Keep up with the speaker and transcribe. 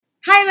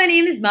my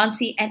name is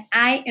Mansi, and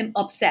I am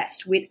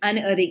obsessed with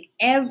unearthing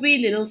every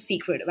little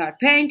secret about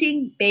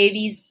parenting,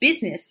 babies,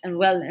 business, and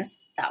wellness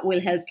that will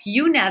help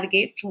you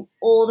navigate through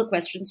all the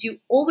questions you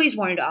always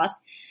wanted to ask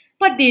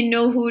but didn't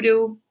know who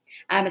to.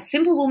 I'm a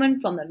simple woman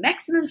from the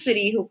maximum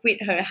city who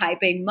quit her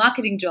high-paying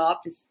marketing job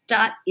to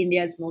start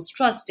India's most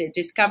trusted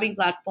discovery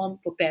platform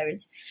for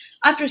parents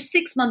after a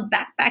 6-month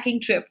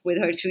backpacking trip with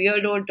her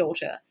 2-year-old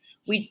daughter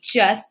with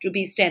just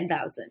rupees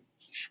 10,000.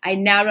 I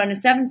now run a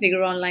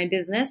 7-figure online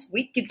business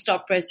with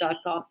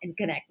kidstoppress.com and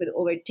connect with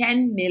over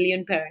 10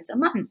 million parents a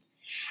month.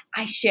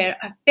 I share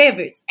our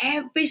favorites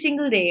every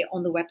single day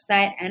on the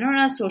website and on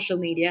our social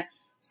media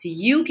so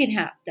you can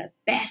have the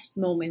best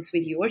moments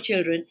with your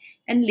children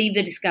and leave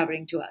the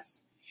discovering to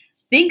us.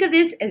 Think of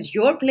this as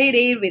your play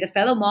date with a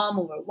fellow mom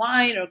over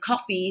wine or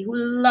coffee who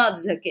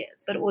loves her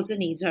kids but also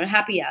needs her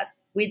happy ass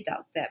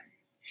without them.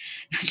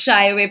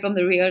 Shy away from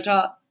the real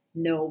talk?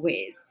 No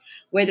ways.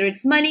 Whether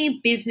it's money,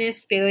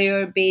 business,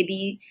 failure,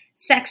 baby,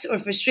 sex, or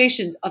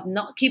frustrations of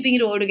not keeping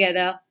it all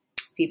together,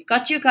 we've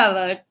got you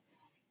covered.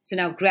 So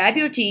now grab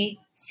your tea,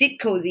 sit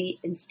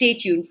cozy, and stay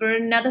tuned for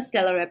another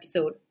stellar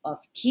episode of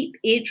Keep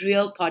It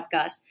Real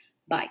podcast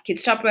by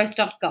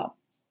kidstoppress.com.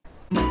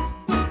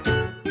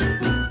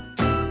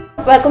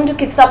 Welcome to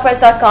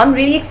kidstoppress.com.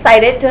 Really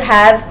excited to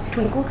have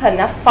Twinkle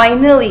Khanna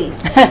finally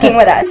speaking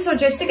with us. So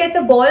just to get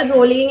the ball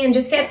rolling and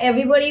just get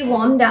everybody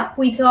warmed up,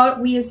 we thought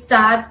we'll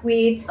start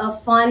with a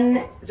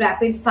fun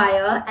rapid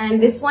fire.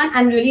 And this one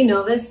I'm really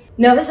nervous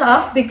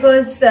of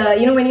because,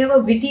 when you have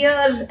a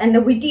wittier and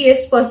the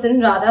wittiest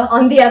person rather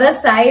on the other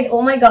side,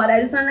 oh my God,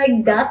 I just want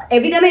to duck.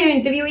 Every time I'm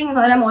interviewing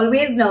her, I'm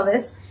always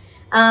nervous.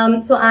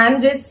 So I'm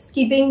just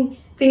keeping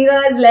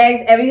fingers,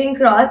 legs, everything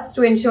crossed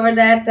to ensure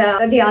that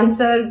the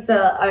answers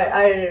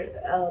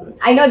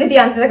I know that the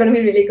answers are going to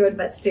be really good,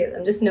 but still,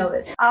 I'm just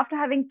nervous. After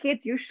having kids,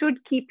 you should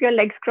keep your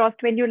legs crossed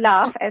when you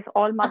laugh, as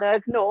all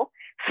mothers know.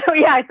 So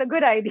yeah, it's a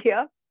good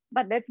idea.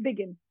 But let's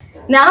begin.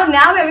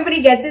 Now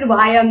everybody gets it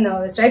why I'm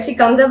nervous, right? She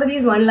comes up with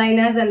these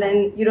one-liners and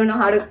then you don't know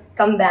how to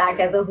come back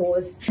as a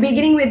host.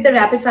 Beginning with the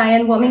rapid fire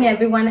and warming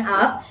everyone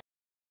up.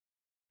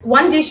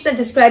 One dish that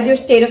describes your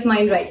state of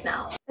mind right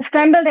now.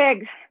 Scrambled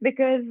eggs,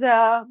 because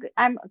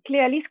I'm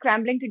clearly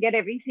scrambling to get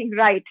everything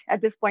right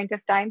at this point of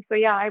time. So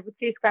yeah, I would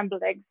say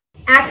scrambled eggs.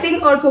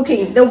 Acting or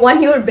cooking, the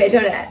one you're better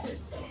at?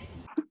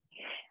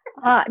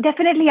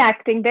 Definitely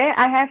acting there.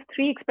 I have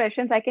 3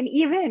 expressions. I can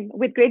even,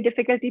 with great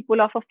difficulty,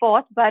 pull off a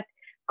 4th, but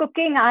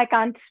cooking, I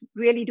can't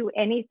really do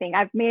anything.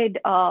 I've made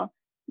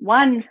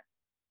one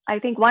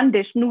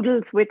dish,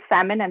 noodles with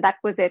salmon, and that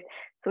was it.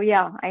 So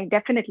yeah, I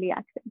definitely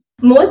acting.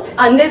 Most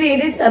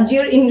underrated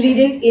sabji or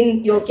ingredient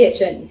in your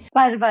kitchen?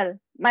 Parval.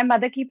 My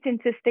mother keeps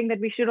insisting that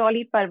we should all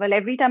eat parval.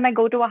 Every time I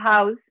go to a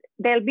house,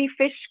 there'll be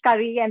fish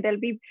curry and there'll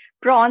be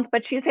prawns,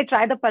 but she'll say,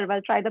 try the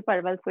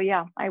parval. So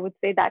yeah, I would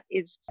say that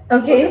is.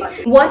 Okay.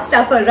 What's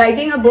tougher,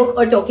 writing a book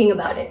or talking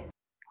about it?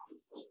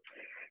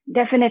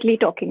 Definitely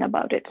talking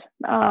about it.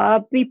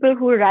 People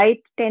who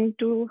write tend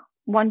to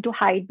want to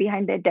hide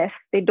behind their desks.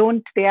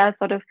 They are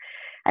sort of,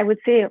 I would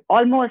say,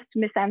 almost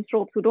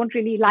misanthropes who don't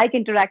really like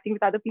interacting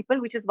with other people,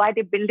 which is why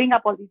they're building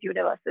up all these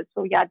universes.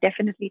 So yeah,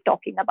 definitely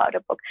talking about a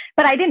book.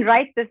 But I didn't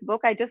write this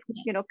book. I just,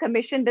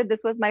 commissioned it. This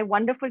was my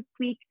wonderful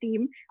Tweak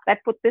team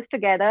that put this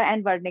together,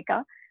 and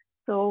Varnika.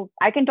 So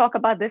I can talk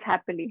about this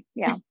happily.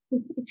 Yeah.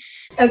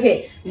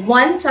 Okay.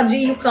 One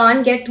sabji you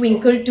can't get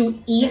Twinkle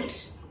to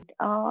eat?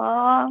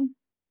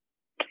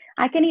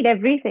 I can eat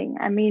everything.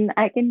 I mean,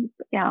 I can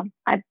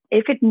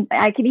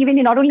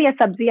even, not only a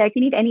sabzi, I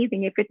can eat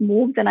anything. If it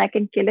moves and I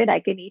can kill it,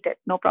 I can eat it.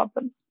 No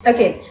problem.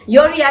 Okay.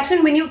 Your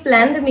reaction when you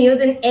plan the meals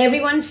and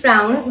everyone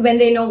frowns when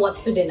they know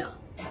what's for dinner?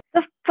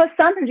 So for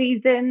some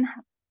reason,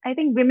 I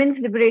think women's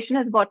liberation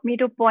has got me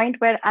to a point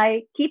where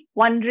I keep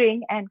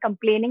wondering and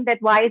complaining that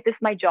why is this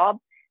my job?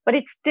 But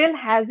it still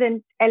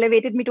hasn't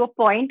elevated me to a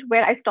point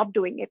where I stop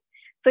doing it.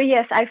 So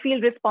yes, I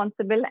feel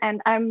responsible,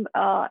 and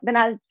then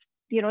I'll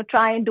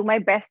try and do my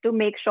best to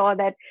make sure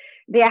that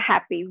they are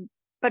happy.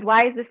 But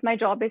why is this my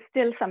job is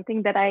still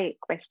something that I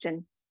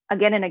question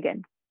again and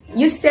again.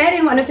 You said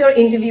in one of your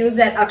interviews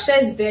that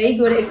Akshay is very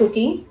good at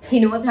cooking. He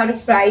knows how to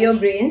fry your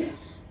brains,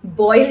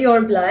 boil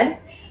your blood.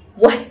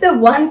 What's the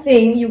one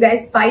thing you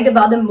guys fight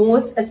about the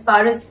most as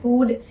far as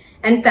food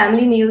and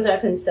family meals are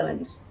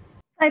concerned?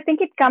 I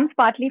think it comes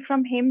partly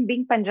from him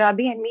being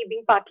Punjabi and me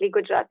being partly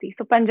Gujarati.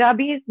 So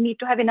Punjabis need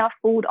to have enough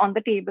food on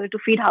the table to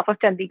feed half of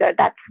Chandigarh.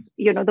 That's,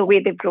 the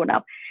way they've grown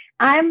up.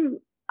 I'm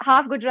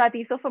half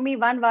Gujarati. So for me,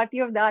 1 vati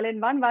of dal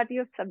and 1 vati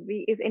of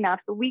sabzi is enough.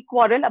 So we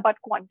quarrel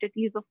about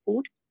quantities of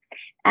food.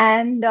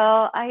 And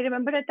I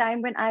remember a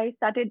time when I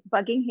started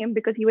bugging him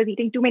because he was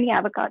eating too many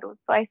avocados.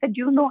 So I said,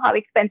 do you know how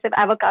expensive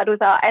avocados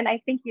are? And I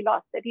think he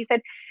lost it. He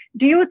said,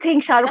 do you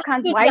think Shah Rukh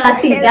Khan's wife...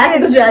 That's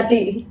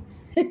Gujarati.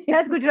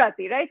 That's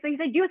Gujarati, right? So he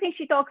said, do you think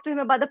she talks to him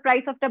about the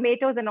price of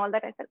tomatoes and all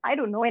that? I said, I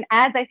don't know. And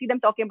as I see them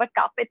talking about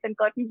carpets and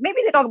curtains, maybe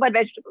they talk about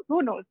vegetables.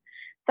 Who knows?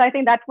 So I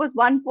think that was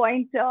one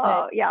point.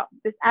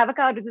 This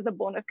avocado is a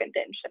bone of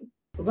contention.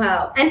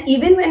 Wow. And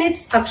even when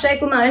it's Akshay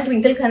Kumar and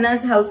Twinkle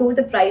Khanna's household,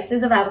 the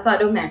prices of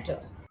avocado matter.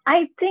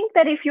 I think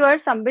that if you are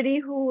somebody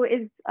who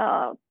is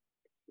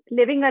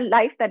living a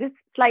life that is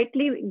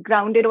slightly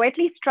grounded, or at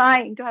least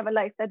trying to have a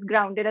life that's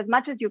grounded as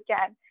much as you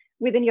can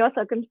within your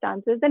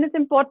circumstances, then it's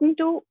important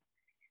to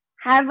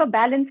have a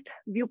balanced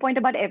viewpoint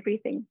about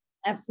everything.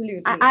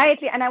 Absolutely.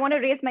 And I want to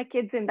raise my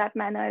kids in that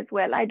manner as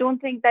well. I don't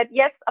think that,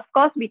 yes, of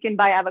course we can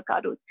buy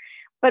avocados,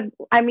 but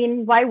I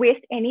mean, why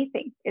waste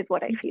anything is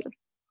what I feel.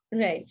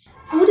 Right.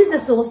 Food is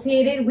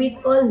associated with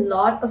a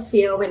lot of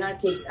fear when our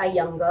kids are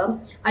younger.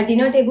 Our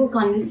dinner table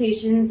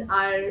conversations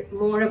are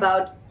more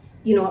about,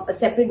 a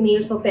separate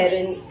meal for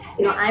parents.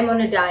 I'm on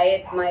a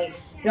diet.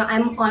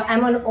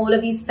 I'm on all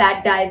of these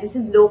fat diets. This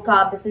is low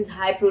carb. This is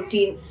high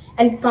protein.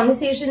 And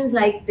conversations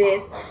like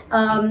this.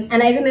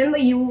 And I remember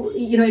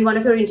in one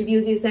of your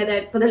interviews, you said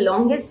that for the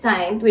longest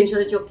time, to ensure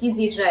that your kids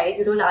eat right,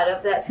 you told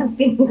Arav that some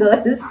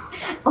fingers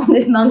on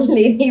this mountain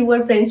lady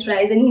were French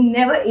fries, and he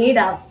never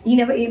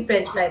ate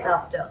French fries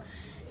after.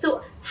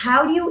 So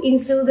how do you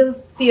instill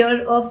the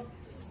fear of,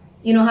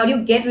 how do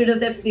you get rid of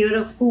that fear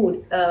of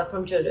food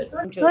from children?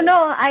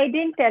 No, I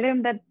didn't tell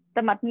him that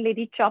the mutton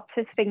lady chops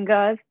his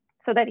fingers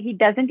so that he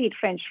doesn't eat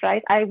French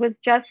fries. I was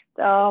just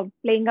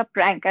playing a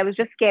prank. I was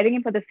just scaring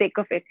him for the sake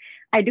of it.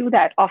 I do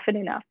that often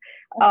enough,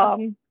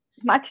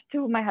 much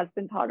to my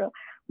husband's horror.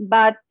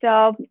 But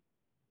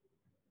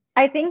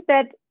I think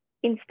that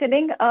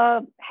instilling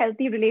a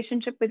healthy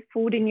relationship with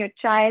food in your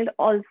child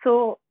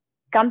also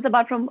comes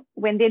about from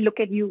when they look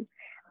at you.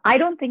 I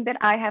don't think that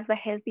I have the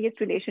healthiest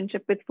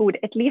relationship with food,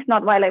 at least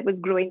not while I was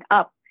growing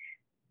up.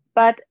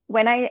 But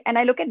when I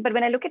look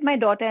at my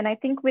daughter, and I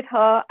think with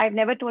her, I've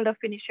never told her,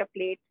 finish your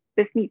plate.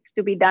 This needs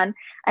to be done.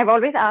 I've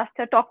always asked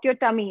her, talk to your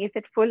tummy. Is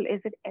it full?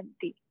 Is it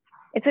empty?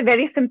 It's a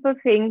very simple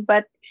thing,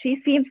 but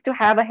she seems to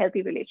have a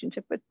healthy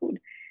relationship with food.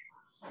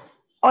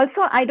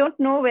 Also, I don't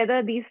know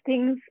whether these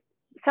things,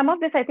 some of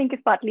this I think is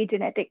partly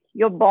genetic.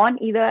 You're born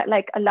either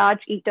like a large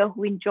eater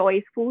who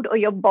enjoys food, or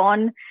you're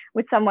born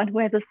with someone who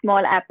has a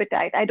small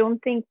appetite. I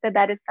don't think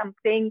that is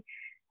something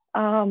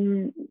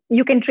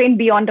you can train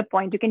beyond a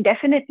point. You can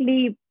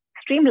definitely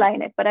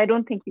streamline it, but I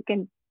don't think you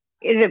can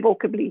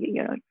irrevocably,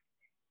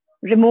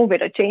 remove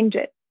it or change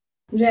it.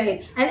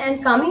 Right.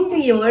 And coming to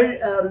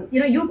your,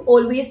 you've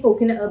always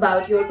spoken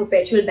about your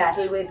perpetual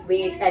battle with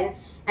weight.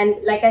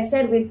 And like I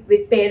said,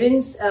 with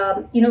parents,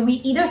 we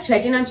either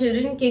threaten our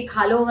children, ke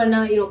khalo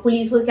varna,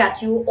 police will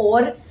catch you,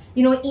 or,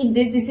 eat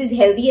this is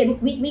healthy.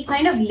 And we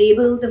kind of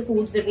label the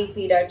foods that we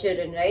feed our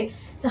children, right?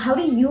 So how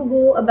do you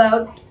go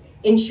about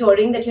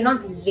ensuring that you're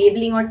not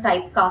labeling or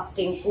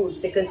typecasting foods?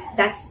 Because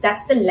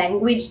that's the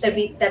language that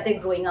they're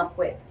growing up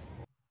with.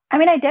 I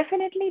mean, I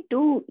definitely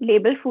do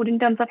label food in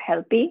terms of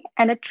healthy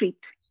and a treat.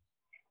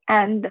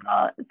 And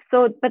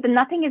but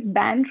nothing is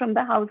banned from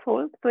the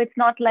household. So it's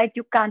not like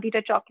you can't eat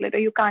a chocolate, or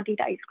you can't eat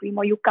ice cream,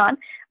 or you can't.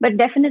 But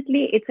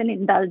definitely it's an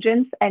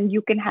indulgence, and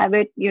you can have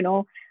it,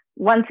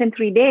 once in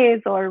 3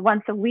 days or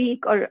once a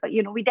week, or,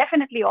 we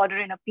definitely order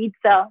in a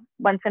pizza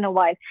once in a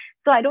while.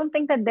 So I don't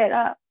think that there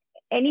are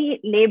any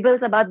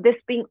labels about this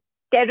being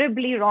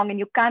terribly wrong and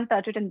you can't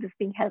touch it and this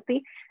being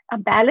healthy. A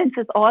balance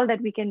is all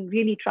that we can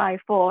really try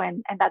for,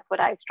 and that's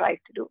what I strive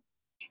to do.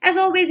 As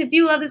always, if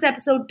you love this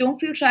episode, don't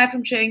feel shy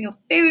from sharing your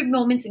favorite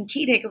moments and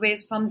key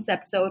takeaways from this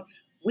episode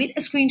with a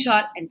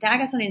screenshot and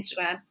tag us on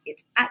Instagram.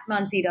 It's at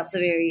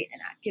Mansi.Zaveri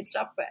and at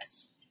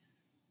Kids.Press.